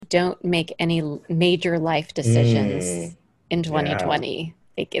don't make any major life Mm, decisions in yeah. 2020.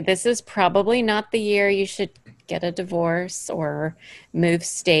 Like, this is probably not the year you should get a divorce or move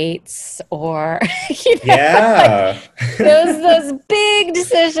states or, like Yeah. those big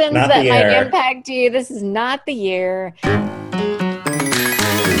decisions Not that the might air. impact you. This is not the year.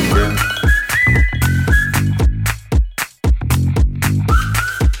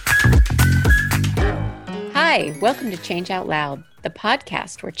 Hi, welcome to Change Out Loud, the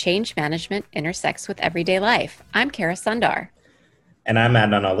podcast where change management intersects with everyday life. I'm Kara Sundar. And I'm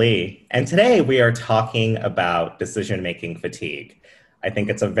Adnan Ali. And today we are talking about decision-making fatigue. I think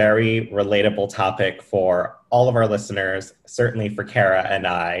it's a very relatable topic for all of our listeners, certainly for Kara and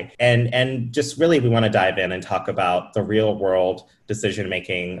I. And just really we want to dive in and talk about the real world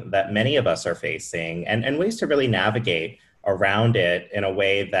decision-making that many of us are facing and ways to really navigate around it in a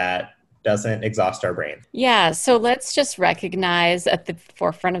way that doesn't exhaust our brain. Yeah, so let's just recognize at the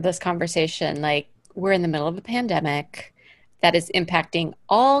forefront of this conversation, like we're in the middle of a pandemic that is impacting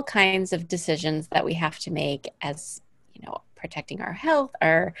all kinds of decisions that we have to make as, protecting our health,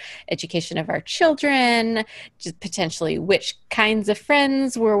 our education of our children, just potentially which kinds of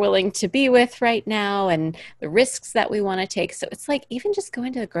friends we're willing to be with right now and the risks that we want to take. So it's like even just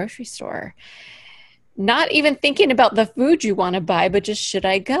going to the grocery store, not even thinking about the food you want to buy, but just should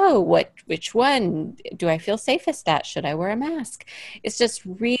I go? Which one do I feel safest at? Should I wear a mask? It's just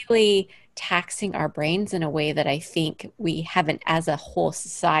really taxing our brains in a way that I think we haven't, as a whole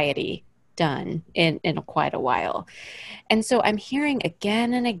society, done in quite a while. And so I'm hearing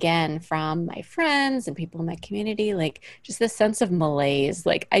again and again from my friends and people in my community, like just this sense of malaise.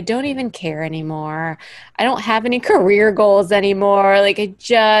 Like, I don't even care anymore. I don't have any career goals anymore. Like, I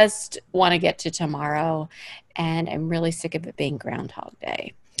just want to get to tomorrow. And I'm really sick of it being Groundhog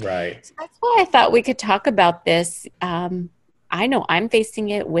Day. Right. So that's why I thought we could talk about this. I know I'm facing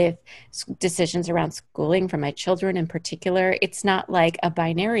it with decisions around schooling for my children in particular. It's not like a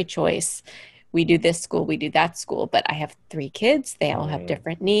binary choice. We do this school, we do that school, but I have three kids. They all have Mm.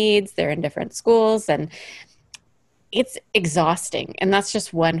 different needs. They're in different schools, and it's exhausting. And that's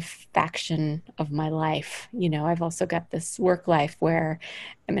just one faction of my life. I've also got this work life where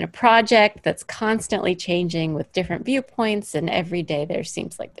I'm in a project that's constantly changing with different viewpoints. And every day there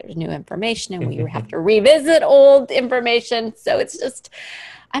seems like there's new information and we have to revisit old information. So it's just,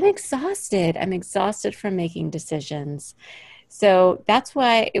 I'm exhausted. I'm exhausted from making decisions. So that's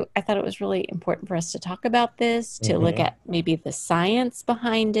why I thought it was really important for us to talk about this, to look Mhm. at maybe the science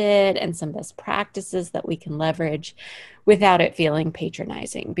behind it and some best practices that we can leverage without it feeling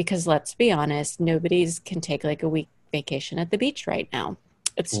patronizing. Because let's be honest, nobody's can take like a week vacation at the beach right now.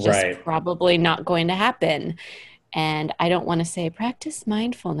 It's just Right. probably not going to happen. And I don't want to say practice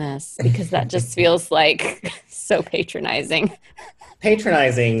mindfulness because that just feels like so patronizing.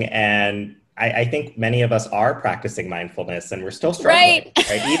 Patronizing, and I think many of us are practicing mindfulness and we're still struggling, Right.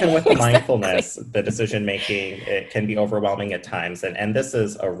 right? Even with the Exactly. mindfulness, the decision making, it can be overwhelming at times. And this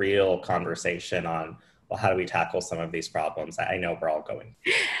is a real conversation on, well, how do we tackle some of these problems? I know we're all going.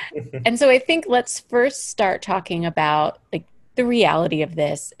 And so I think let's first start talking about like the reality of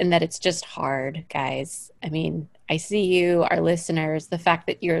this and that it's just hard, guys. I mean, I see you, our listeners, the fact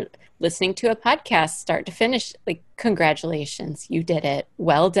that you're listening to a podcast start to finish, like, congratulations, you did it.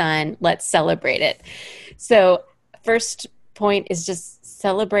 Well done. Let's celebrate it. So, first point is just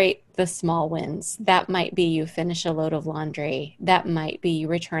celebrate the small wins. That might be you finish a load of laundry. That might be you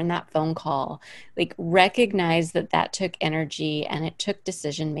return that phone call. Like, recognize that that took energy and it took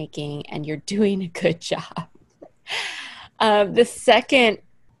decision making, and you're doing a good job. The second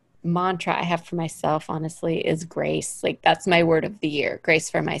mantra I have for myself, honestly, is grace. Like, that's my word of the year. Grace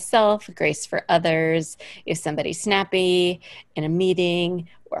for myself, grace for others. If somebody's snappy in a meeting,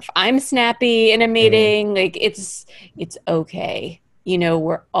 or if I'm snappy in a Mm, meeting, like it's okay.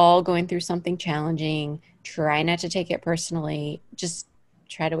 We're all going through something challenging. Try not to take it personally. Just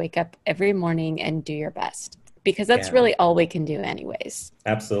try to wake up every morning and do your best because that's yeah. really all we can do anyways.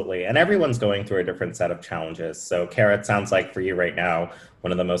 Absolutely. And everyone's going through a different set of challenges. So, Kara, it sounds like for you right now,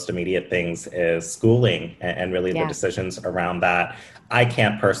 one of the most immediate things is schooling and really the Yeah. decisions around that. I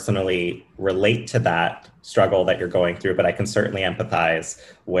can't personally relate to that struggle that you're going through, but I can certainly empathize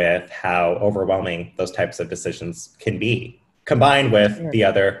with how overwhelming those types of decisions can be, combined with Sure. the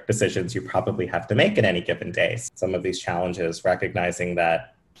other decisions you probably have to make in any given day. Some of these challenges, recognizing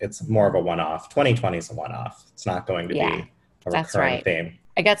that it's more of a one off. 2020 is a one off. It's not going to Yeah, be a that's recurring right. theme.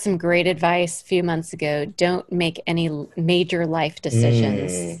 I got some great advice a few months ago. Don't make any major life Mm,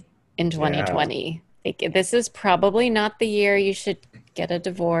 decisions in yeah. 2020. Like, this is probably not the year you should get a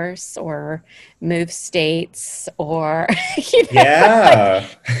divorce or move states or, you know, like Yeah.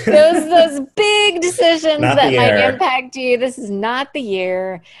 those big decisions Not the that might year. impact you. This is not the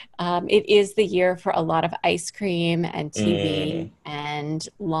year. It is the year for a lot of ice cream and TV Mm, and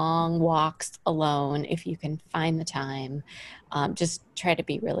long walks alone if you can find the time. Just try to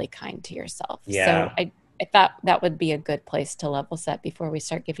be really kind to yourself. So yeah. I thought that would be a good place to level set before we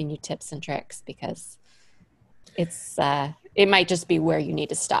start giving you tips and tricks because it might just be where you need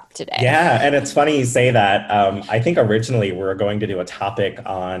to stop today. Yeah, and it's funny you say that. I think originally we were going to do a topic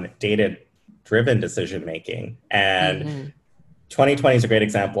on data-driven decision making, and Hmm. 2020 is a great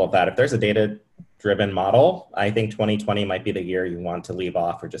example of that. If there's a data-driven model, I think 2020 might be the year you want to leave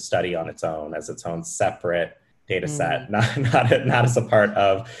off or just study on its own as its own separate data Mm. set, not as a part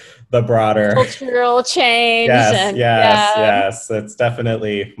of the broader. Cultural change Yes, and yes, yeah. yes. It's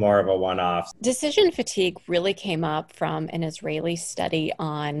definitely more of a one-off. Decision fatigue really came up from an Israeli study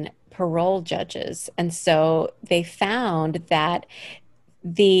on parole judges. And so they found that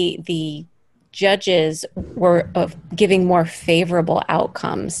the judges were giving more favorable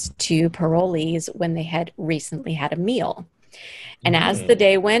outcomes to parolees when they had recently had a meal. And as the Mm,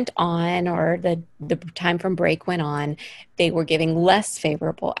 day went on, or the time from break went on, they were giving less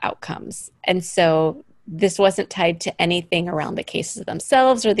favorable outcomes. And so this wasn't tied to anything around the cases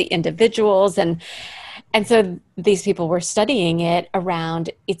themselves or the individuals. And so these people were studying it around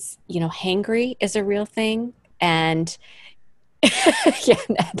hangry is a real thing. And yeah,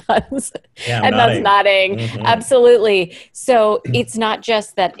 yeah, I'm Edna's nodding. nodding. Hmm. Absolutely. So it's not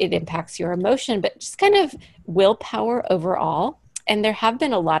just that it impacts your emotion, but just kind of willpower overall. And there have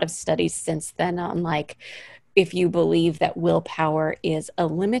been a lot of studies since then on like if you believe that willpower is a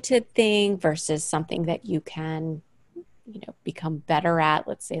limited thing versus something that you can become better at,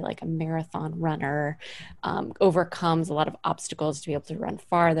 let's say like a marathon runner, overcomes a lot of obstacles to be able to run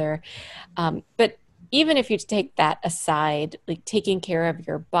farther. But even if you take that aside, like taking care of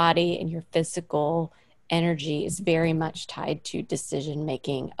your body and your physical energy is very much tied to decision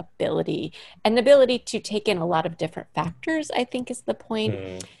making ability and the ability to take in a lot of different factors, I think is the point.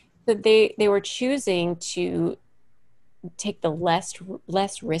 Mm, That they were choosing to take the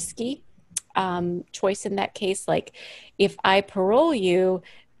less risky choice in that case. Like if I parole you,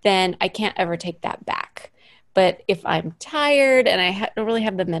 then I can't ever take that back. But if I'm tired and don't really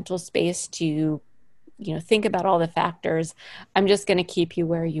have the mental space to think about all the factors, I'm just going to keep you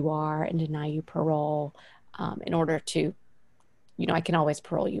where you are and deny you parole, in order to I can always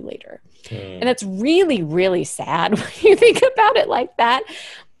parole you later. And mm. that's really, really sad when you think about it like that.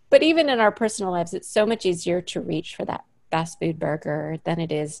 But even in our personal lives, it's so much easier to reach for that fast food burger than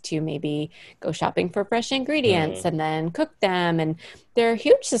it is to maybe go shopping for fresh ingredients Mm, and then cook them. And there are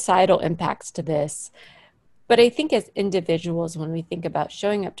huge societal impacts to this. But I think as individuals, when we think about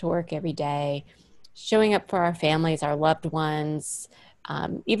showing up to work every day, showing up for our families, our loved ones,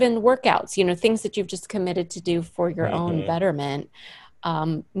 even workouts, things that you've just committed to do for your own hmm. betterment,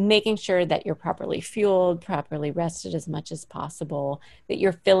 making sure that you're properly fueled, properly rested as much as possible, that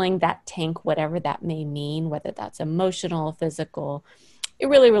you're filling that tank, whatever that may mean, whether that's emotional, physical. It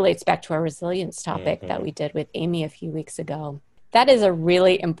really relates back to our resilience topic that Hmm. we did with Amy a few weeks ago. That is a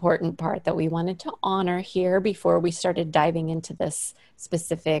really important part that we wanted to honor here before we started diving into this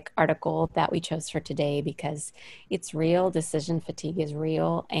specific article that we chose for today because it's real. Decision fatigue is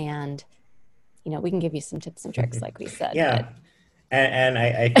real. And, we can give you some tips and tricks, like we said, Yeah. but And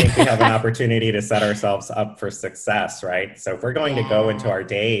I think we have an opportunity to set ourselves up for success, right? So if we're going to go into yeah. our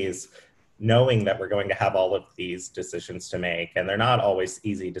days knowing that we're going to have all of these decisions to make, and they're not always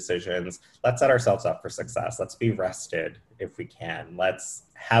easy decisions, let's set ourselves up for success. Let's be rested if we can. Let's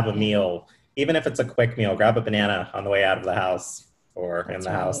have a Yeah, meal, even if it's a quick meal, grab a banana on the way out of the house or in that's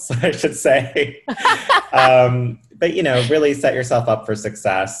the right. house, I should say. But really set yourself up for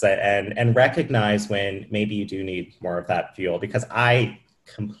success and recognize when maybe you do need more of that fuel. Because I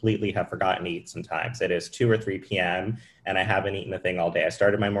completely have forgotten to eat sometimes. It is 2 or 3 p.m. and I haven't eaten a thing all day. I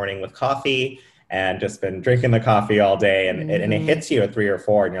started my morning with coffee and just been drinking the coffee all day, and it Hmm. hits you at 3 or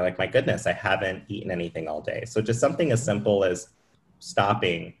 4, and you're like, my goodness, I haven't eaten anything all day. So just something as simple as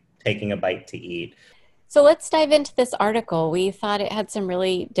stopping, taking a bite to eat. So let's dive into this article. We thought it had some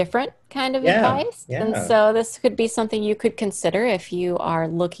really different kind of Yeah, advice. And yeah. so this could be something you could consider if you are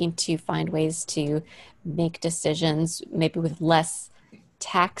looking to find ways to make decisions, maybe with less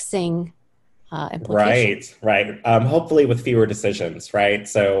taxing implications. Right, right. Hopefully with fewer decisions, right?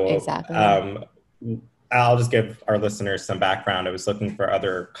 So Exactly. I'll just give our listeners some background. I was looking for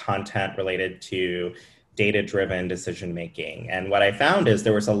other content related to data-driven decision making. And what I found is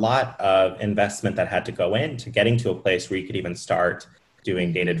there was a lot of investment that had to go into getting to a place where you could even start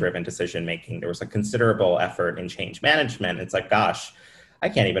doing data-driven decision making. There was a considerable effort in change management. It's like, gosh, I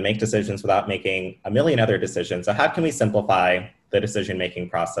can't even make decisions without making a million other decisions. So how can we simplify the decision-making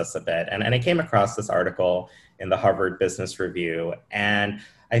process a bit? And I came across this article in the Harvard Business Review, and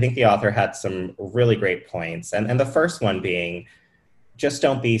I think the author had some really great points. And the first one being, just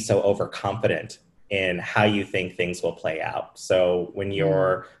don't be so overconfident in how you think things will play out. So when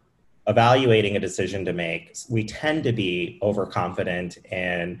you're evaluating a decision to make, we tend to be overconfident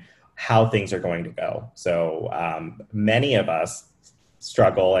in how things are going to go. So many of us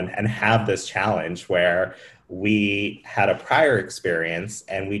struggle and have this challenge where we had a prior experience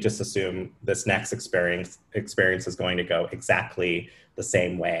and we just assume this next experience is going to go exactly the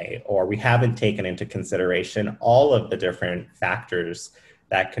same way, or we haven't taken into consideration all of the different factors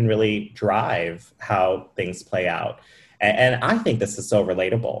that can really drive how things play out. And I think this is so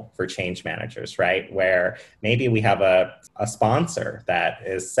relatable for change managers, right? Where maybe we have a sponsor that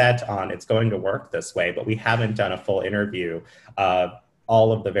is set on it's going to work this way, but we haven't done a full interview of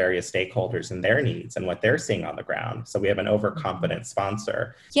all of the various stakeholders and their needs and what they're seeing on the ground. So we have an overconfident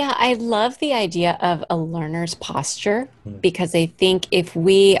sponsor. Yeah, I love the idea of a learner's posture because I think if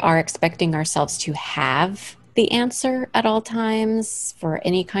we are expecting ourselves to have the answer at all times for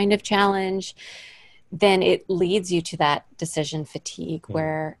any kind of challenge, then it leads you to that decision fatigue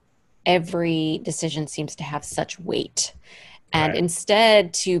where every decision seems to have such weight. And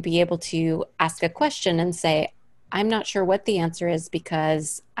instead to be able to ask a question and say, I'm not sure what the answer is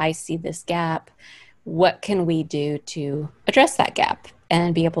because I see this gap. What can we do to address that gap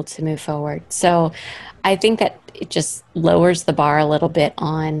and be able to move forward? So I think that it just lowers the bar a little bit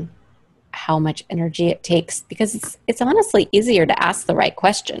on how much energy it takes because it's honestly easier to ask the right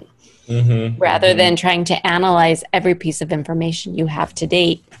question rather than trying to analyze every piece of information you have to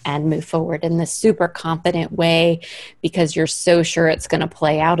date and move forward in this super confident way because you're so sure it's going to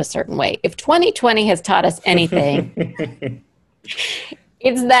play out a certain way. If 2020 has taught us anything,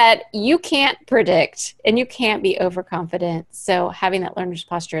 it's that you can't predict and you can't be overconfident. So having that learner's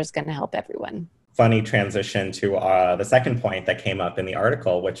posture is going to help everyone. Funny transition to the second point that came up in the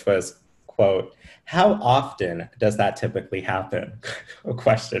article, which was, quote, how often does that typically happen?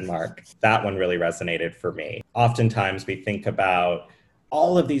 Question mark. That one really resonated for me. Oftentimes we think about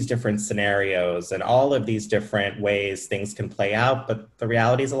all of these different scenarios and all of these different ways things can play out, but the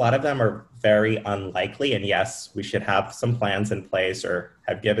reality is a lot of them are very unlikely. And yes, we should have some plans in place or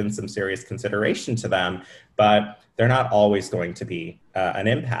have given some serious consideration to them, but they're not always going to be an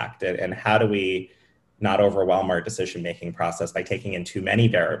impact. And how do we not overwhelm our decision-making process by taking in too many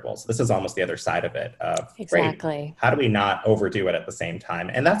variables? This is almost the other side of it. Exactly. Great, how do we not overdo it at the same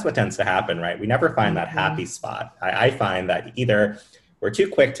time? And that's what tends to happen, right? We never find that happy spot. I find that either we're too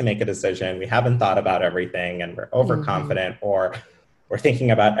quick to make a decision, we haven't thought about everything, and we're overconfident, or we're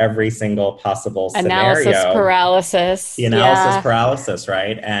thinking about every single possible scenario. Analysis paralysis. The analysis paralysis,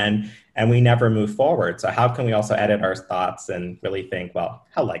 right? And we never move forward. So how can we also edit our thoughts and really think, well,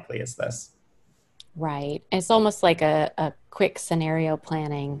 how likely is this? Right. It's almost like a quick scenario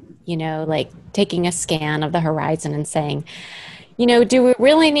planning, like taking a scan of the horizon and saying, do we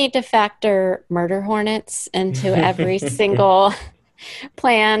really need to factor murder hornets into every single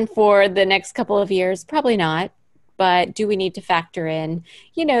plan for the next couple of years? Probably not. But do we need to factor in,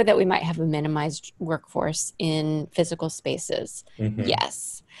 that we might have a minimized workforce in physical spaces?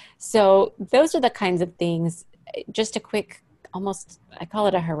 Yes. So those are the kinds of things, just a quick almost, I call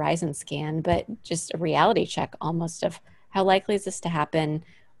it a horizon scan, but just a reality check almost of how likely is this to happen?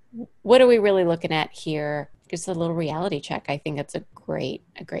 What are we really looking at here? Just a little reality check. I think it's a great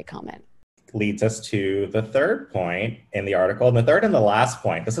comment. Leads us to the third point in the article. And the third and the last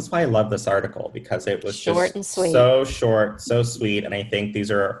point, this is why I love this article, because it was short and sweet. So short, so sweet. And I think these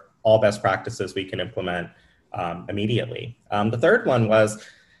are all best practices we can implement immediately. The third one was,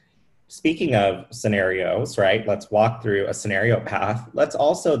 speaking of scenarios, right? Let's walk through a scenario path. Let's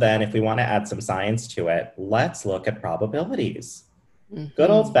also then, if we want to add some science to it, let's look at probabilities. Good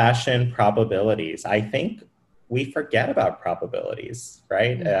old-fashioned probabilities. I think we forget about probabilities,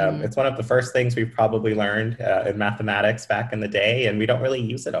 right? It's one of the first things we've probably learned in mathematics back in the day, and we don't really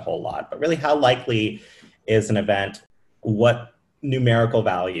use it a whole lot. But really, how likely is an event? What numerical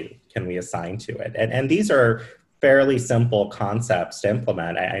value can we assign to it? And these are fairly simple concepts to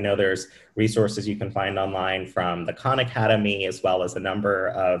implement. I know there's resources you can find online from the Khan Academy, as well as a number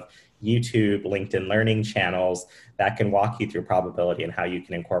of YouTube, LinkedIn learning channels that can walk you through probability and how you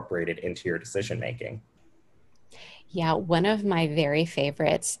can incorporate it into your decision-making. Yeah, one of my very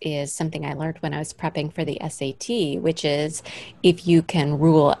favorites is something I learned when I was prepping for the SAT, which is if you can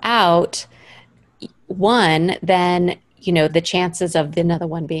rule out one, then the chances of another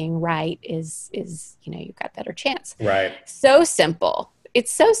one being right is, you've got better chance. Right. So simple.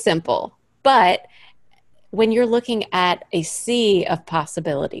 It's so simple. But when you're looking at a sea of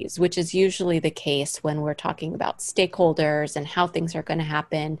possibilities, which is usually the case when we're talking about stakeholders and how things are going to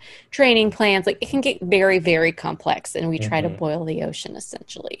happen, training plans, like it can get very, very complex, and we try to boil the ocean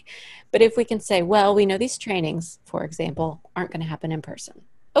essentially. But if we can say, well, we know these trainings, for example, aren't going to happen in person.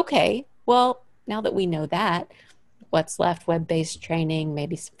 Okay, well, now that we know that, what's left? Web-based training,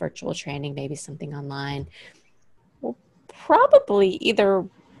 maybe some virtual training, maybe something online. Well, probably either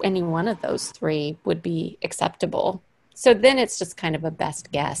any one of those three would be acceptable. So then it's just kind of a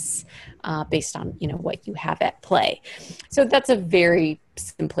best guess based on what you have at play. So that's a very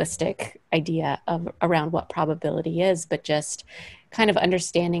simplistic idea around what probability is, but just kind of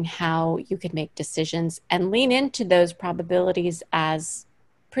understanding how you could make decisions and lean into those probabilities as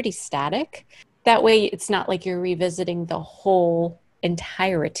pretty static. That way it's not like you're revisiting the whole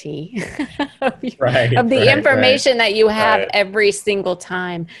entirety of the information that you have every single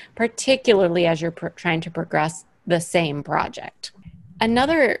time, particularly as you're trying to progress the same project.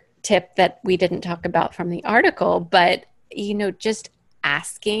 Another tip that we didn't talk about from the article, but just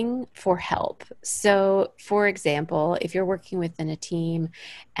asking for help. So for example, if you're working within a team,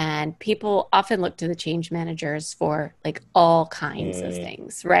 and people often look to the change managers for like all kinds of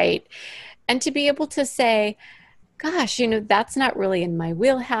things, right? And to be able to say, gosh, that's not really in my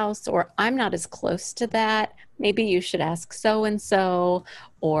wheelhouse, or I'm not as close to that. Maybe you should ask so-and-so,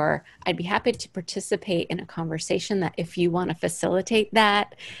 or I'd be happy to participate in a conversation that if you want to facilitate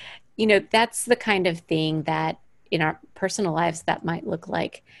that. That's the kind of thing that in our personal lives that might look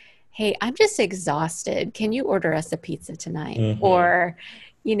like, hey, I'm just exhausted. Can you order us a pizza tonight? Or,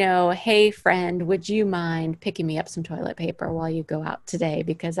 hey, friend, would you mind picking me up some toilet paper while you go out today?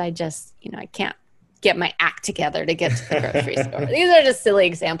 Because I just, I can't get my act together to get to the grocery store. These are just silly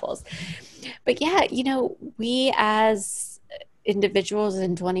examples. But yeah, we as individuals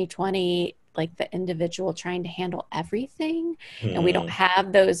in 2020, like the individual trying to handle everything, and we don't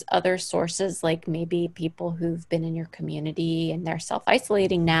have those other sources, like maybe people who've been in your community and they're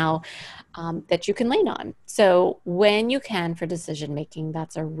self-isolating now, that you can lean on. So when you can for decision making,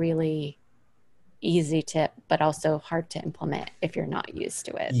 that's a really easy tip, but also hard to implement if you're not used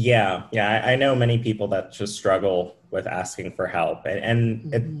to it. Yeah. I know many people that just struggle with asking for help,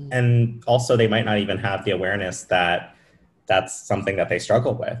 and also they might not even have the awareness that that's something that they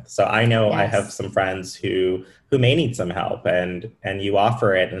struggle with. So I know I have some friends who may need some help, and you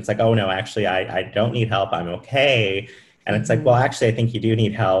offer it, and it's like, oh no, actually I don't need help. I'm okay. And it's like, well, actually, I think you do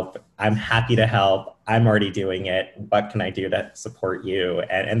need help. I'm happy to help. I'm already doing it. What can I do to support you?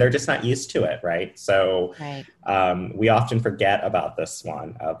 And they're just not used to it, right? So we often forget about this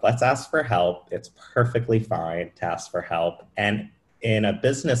one. Let's ask for help. It's perfectly fine to ask for help. And in a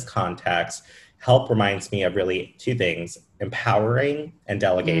business context, help reminds me of really two things: empowering and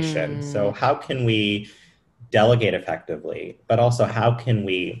delegation. So how can we delegate effectively, but also how can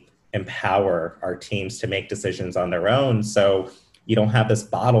we empower our teams to make decisions on their own, so you don't have this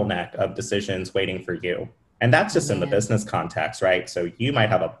bottleneck of decisions waiting for you? And that's just in the business context, right? So you might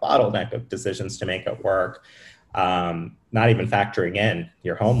have a bottleneck of decisions to make at work, not even factoring in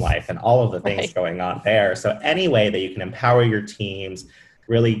your home life and all of the things going on there. So any way that you can empower your teams,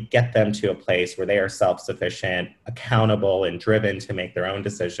 really get them to a place where they are self-sufficient, accountable, and driven to make their own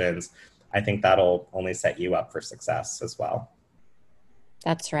decisions, I think that'll only set you up for success as well.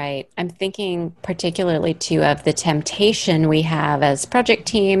 That's right. I'm thinking particularly too of the temptation we have as project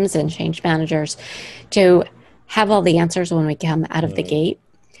teams and change managers to have all the answers when we come out of the gate.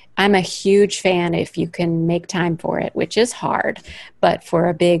 I'm a huge fan if you can make time for it, which is hard, but for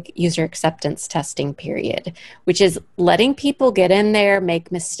a big user acceptance testing period, which is letting people get in there,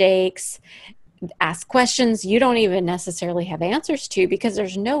 make mistakes, ask questions you don't even necessarily have answers to, because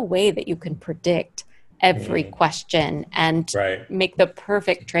there's no way that you can predict every question and make the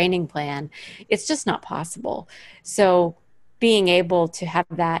perfect training plan. It's just not possible. So being able to have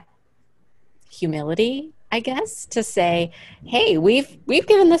that humility, I guess, to say, hey, we've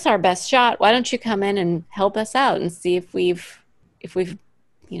given this our best shot. Why don't you come in and help us out and see if we've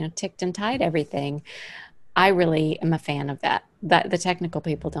ticked and tied everything. I really am a fan of that. The technical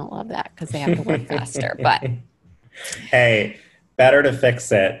people don't love that because they have to work faster. But hey, better to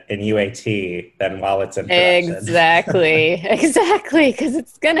fix it in UAT than while it's in production. Exactly, because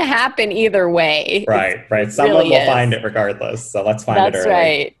it's going to happen either way. Right. Someone will find it regardless, so let's find it early. That's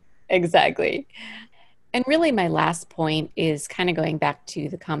right, exactly. And really my last point is kind of going back to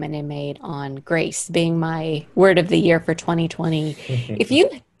the comment I made on grace being my word of the year for 2020. If you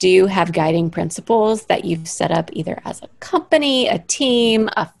do have guiding principles that you've set up either as a company, a team,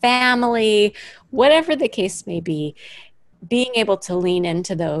 a family, whatever the case may be, being able to lean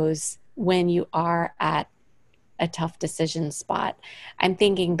into those when you are at a tough decision spot. I'm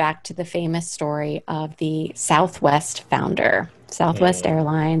thinking back to the famous story of the Southwest founder, Southwest Mm.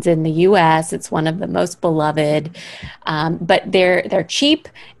 Airlines in the U.S. It's one of the most beloved, but they're cheap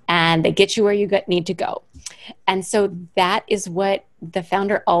and they get you where you need to go. And so that is what the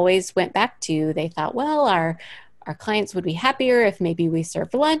founder always went back to. They thought, well, our clients would be happier if maybe we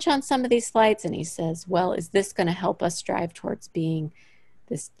served lunch on some of these flights. And he says, well, is this going to help us strive towards being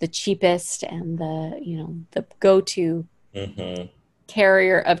the cheapest and the go-to Mm-hmm.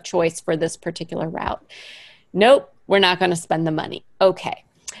 carrier of choice for this particular route? Nope, we're not going to spend the money. Okay.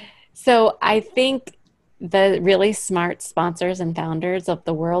 So I think the really smart sponsors and founders of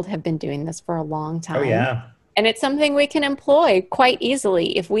the world have been doing this for a long Oh, time. yeah. And it's something we can employ quite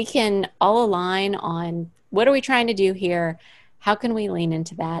easily if we can all align on what are we trying to do here? How can we lean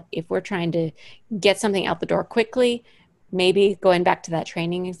into that? If we're trying to get something out the door quickly, maybe going back to that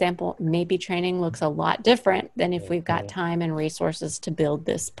training example, maybe training looks a lot different than if we've got Mm-hmm. time and resources to build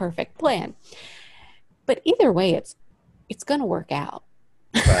this perfect plan. But either way, it's going to work out.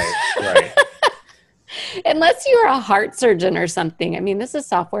 Right, right. Unless you're a heart surgeon or something. I mean, this is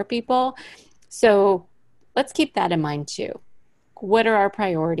software people. So let's keep that in mind too. What are our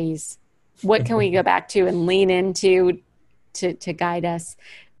priorities? What can we go back to and lean into to guide us?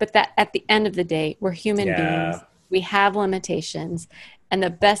 But that at the end of the day, we're human beings. Yeah. We have limitations. And the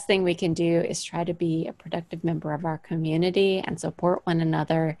best thing we can do is try to be a productive member of our community and support one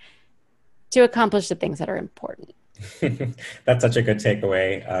another to accomplish the things that are important. That's such a good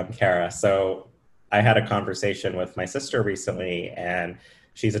takeaway, Kara. So I had a conversation with my sister recently, and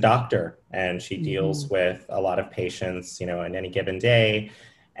she's a doctor, and she deals Mhm. with a lot of patients, in any given day.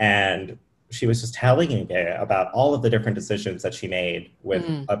 And she was just telling me about all of the different decisions that she made with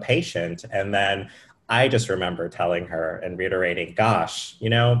Mm. a patient. And then I just remember telling her and reiterating, gosh,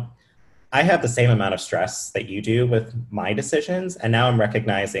 I have the same amount of stress that you do with my decisions. And now I'm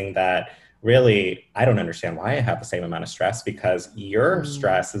recognizing that really, I don't understand why I have the same amount of stress, because your Mm.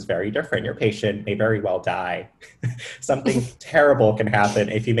 stress is very different. Your patient may very well die. Something terrible can happen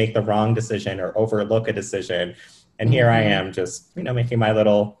if you make the wrong decision or overlook a decision. And here I Mhm. am just, making my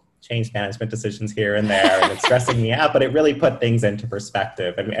little change management decisions here and there, and it's stressing me out, but it really put things into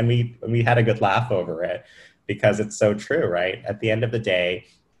perspective. And we had a good laugh over it, because it's so true, right? At the end of the day,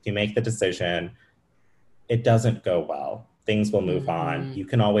 if you make the decision, it doesn't go well. Things will move on. Mhm. You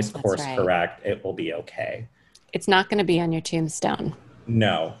can always That's course right. correct. It will be okay. It's not going to be on your tombstone.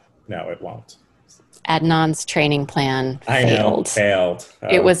 No, no, it won't. Adnan's training plan I know, failed. failed.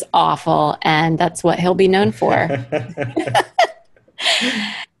 It Oh. was awful, and that's what he'll be known for.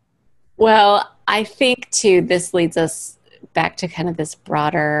 Well, I think too, this leads us back to kind of this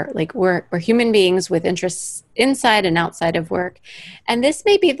broader, like we're human beings with interests inside and outside of work. And this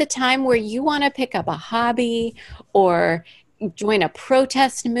may be the time where you want to pick up a hobby or join a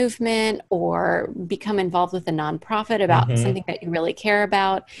protest movement or become involved with a nonprofit about Hmm. something that you really care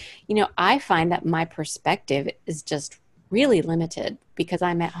about. I find that my perspective is just really limited because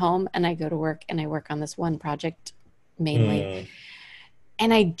I'm at home and I go to work and I work on this one project mainly. Mm.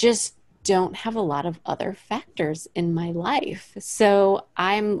 And I just don't have a lot of other factors in my life. So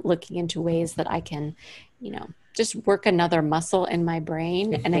I'm looking into ways that I can, just work another muscle in my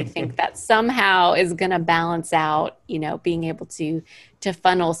brain. And I think that somehow is going to balance out, being able to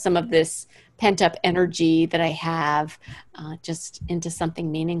funnel some of this pent up energy that I have just into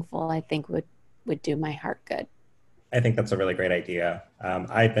something meaningful. I think would do my heart good. I think that's a really great idea.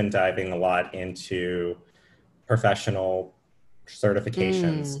 I've been diving a lot into professional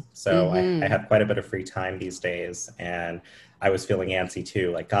certifications. Mm, So I mm-hmm. have quite a bit of free time these days. And I was feeling antsy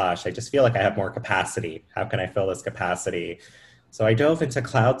too. Like, gosh, I just feel like I have more capacity. How can I fill this capacity? So I dove into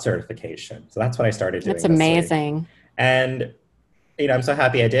cloud certification. So that's what I started That's doing this week. amazing. And, I'm so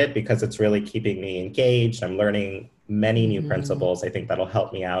happy I did, because it's really keeping me engaged. I'm learning many new Mm-hmm. principles. I think that'll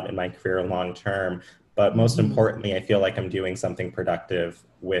help me out in my career long term. But most Mm-hmm. importantly, I feel like I'm doing something productive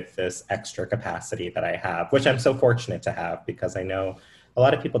with this extra capacity that I have, which I'm so fortunate to have, because I know a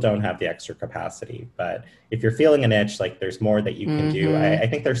lot of people don't have the extra capacity. But if you're feeling an itch, like there's more that you can do. I, Mm-hmm. I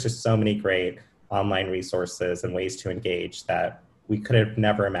think there's just so many great online resources and ways to engage that we could have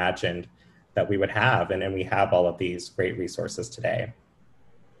never imagined that we would have. And we have all of these great resources today.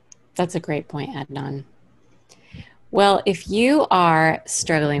 That's a great point, Adnan. Well, if you are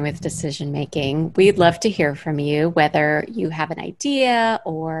struggling with decision making, we'd love to hear from you, whether you have an idea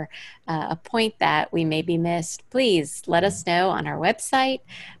or a point that we maybe missed. Please let us know on our website,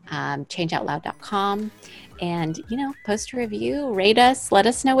 changeoutloud.com. And, post a review, rate us, let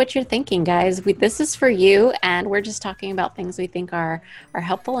us know what you're thinking, guys. This is for you, and we're just talking about things we think are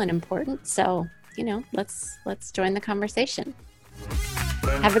helpful and important. So, let's join the conversation.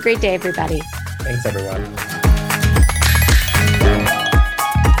 Have a great day, everybody. Thanks, everyone.